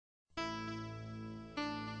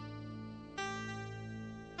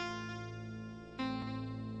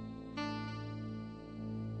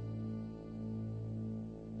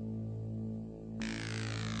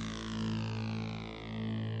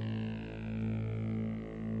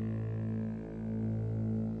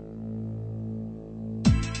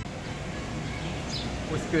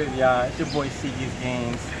What's good, y'all? It's your boy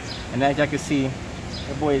FaithGains, and as y'all can see,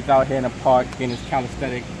 the boy is out here in the park getting his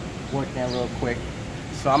calisthenics working real quick.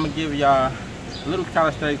 So I'm gonna give y'all a little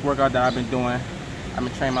calisthenics workout that I've been doing. I've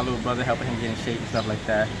been training my little brother, helping him get in shape and stuff like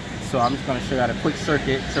that. So I'm just gonna show y'all a quick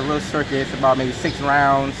circuit. It's a real circuit. It's about maybe 6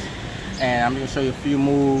 rounds, and I'm gonna show you a few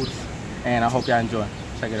moves, and I hope y'all enjoy.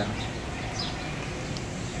 Check it out.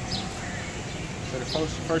 So the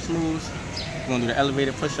first moves, we're gonna do the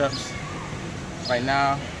elevated push-ups. Right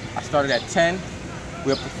now, I started at 10,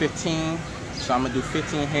 we're up to 15, so I'm gonna do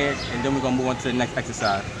 15 here, and then we're gonna move on to the next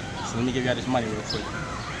exercise. So let me give y'all this money real quick.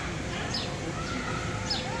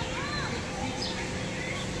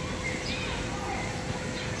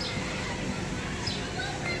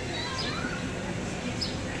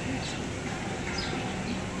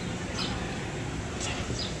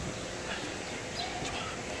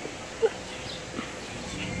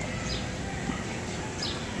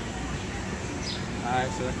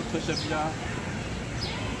 Alright, so that's the push-up, y'all.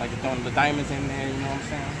 Like you're throwing the diamonds in there, you know what I'm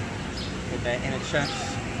saying? Get that inner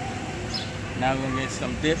chest. Now we're gonna get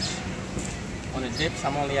some dips. On the dips,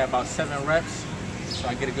 I'm only at about 7 reps. So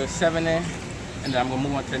I get a good 7 in, and then I'm gonna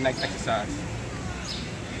move on to the next exercise.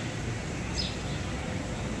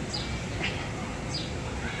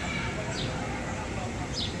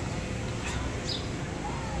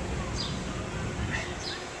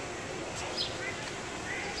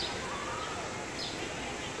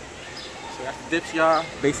 So that's the dips, y'all.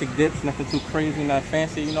 Basic dips, nothing too crazy, not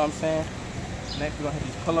fancy, you know what I'm saying? Next, we're gonna hit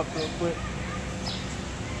these pull-ups real quick.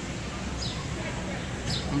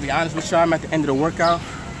 I'm gonna be honest with y'all, I'm at the end of the workout.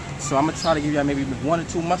 So I'm gonna try to give y'all maybe 1 or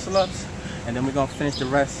 2 muscle-ups, and then we're gonna finish the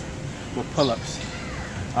rest with pull-ups.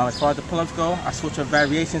 As far as the pull-ups go, I switch up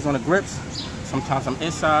variations on the grips. Sometimes I'm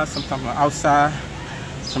inside, sometimes I'm outside.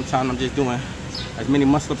 Sometimes I'm just doing as many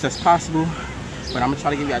muscle-ups as possible. But I'm gonna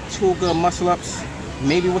try to give y'all 2 good muscle-ups,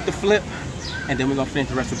 maybe with the flip, and then we're gonna finish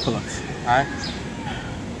the rest with pull-ups. Alright?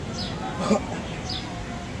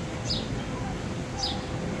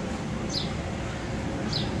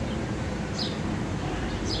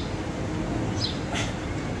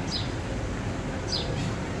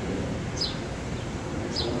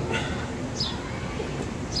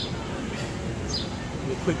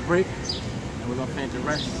 Quick break, and we're gonna finish the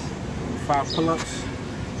rest with 5 pull-ups.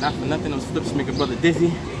 Not for nothing, those flips make a brother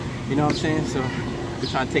dizzy, you know what I'm saying? So we're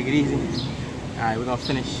trying to take it easy. All right, we're gonna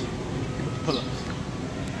finish with the pull-ups.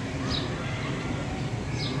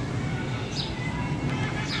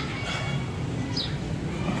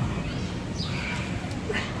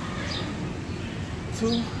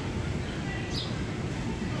 Two.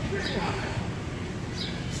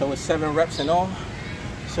 So it's 7 reps in all.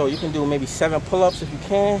 So you can do maybe 7 pull-ups if you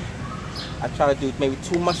can. I try to do maybe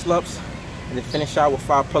 2 muscle-ups and then finish out with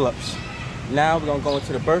 5 pull-ups. Now we're gonna go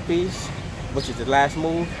into the burpees, which is the last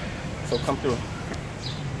move. So come through.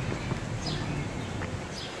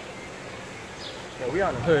 Yeah, we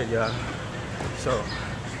on the hood, y'all. So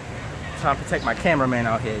trying to protect my cameraman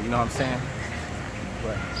out here, you know what I'm saying?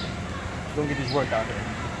 But we're gonna get this work out here.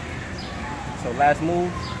 So last move,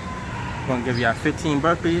 we're gonna give y'all 15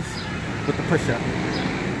 burpees with the push-up.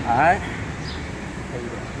 All right, there you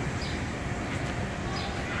go.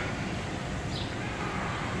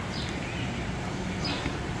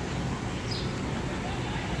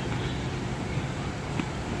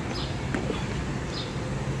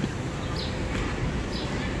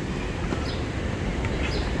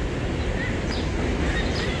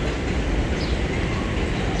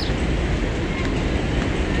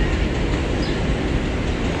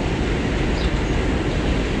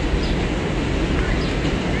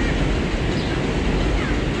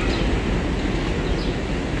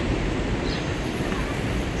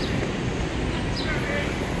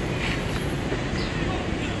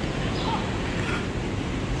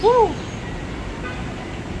 Woo!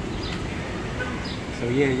 So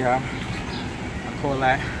yeah, y'all, I call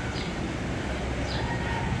that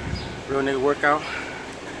real nigga workout.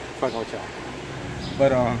 Fucking with y'all.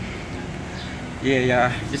 But yeah,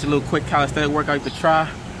 y'all, just a little quick calisthenic workout you could try.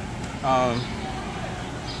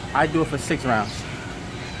 I do it for 6 rounds.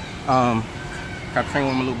 I train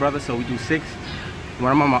with my little brother, so we do 6.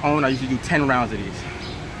 When I'm on my own, I usually do 10 rounds of these.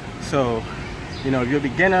 So, you know, if you're a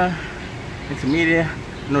beginner, intermediate,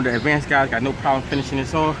 I know the advanced guys got no problem finishing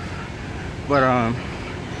this off. But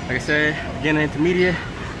like I said, beginner, intermediate,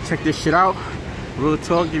 check this shit out. Real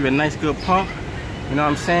talk, give you a nice good pump. You know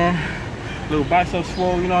what I'm saying? Little bicep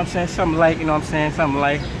swole, you know what I'm saying? Something light, you know what I'm saying? Something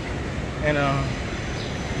light. And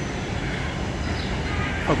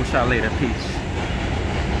fuck with y'all later. Peace.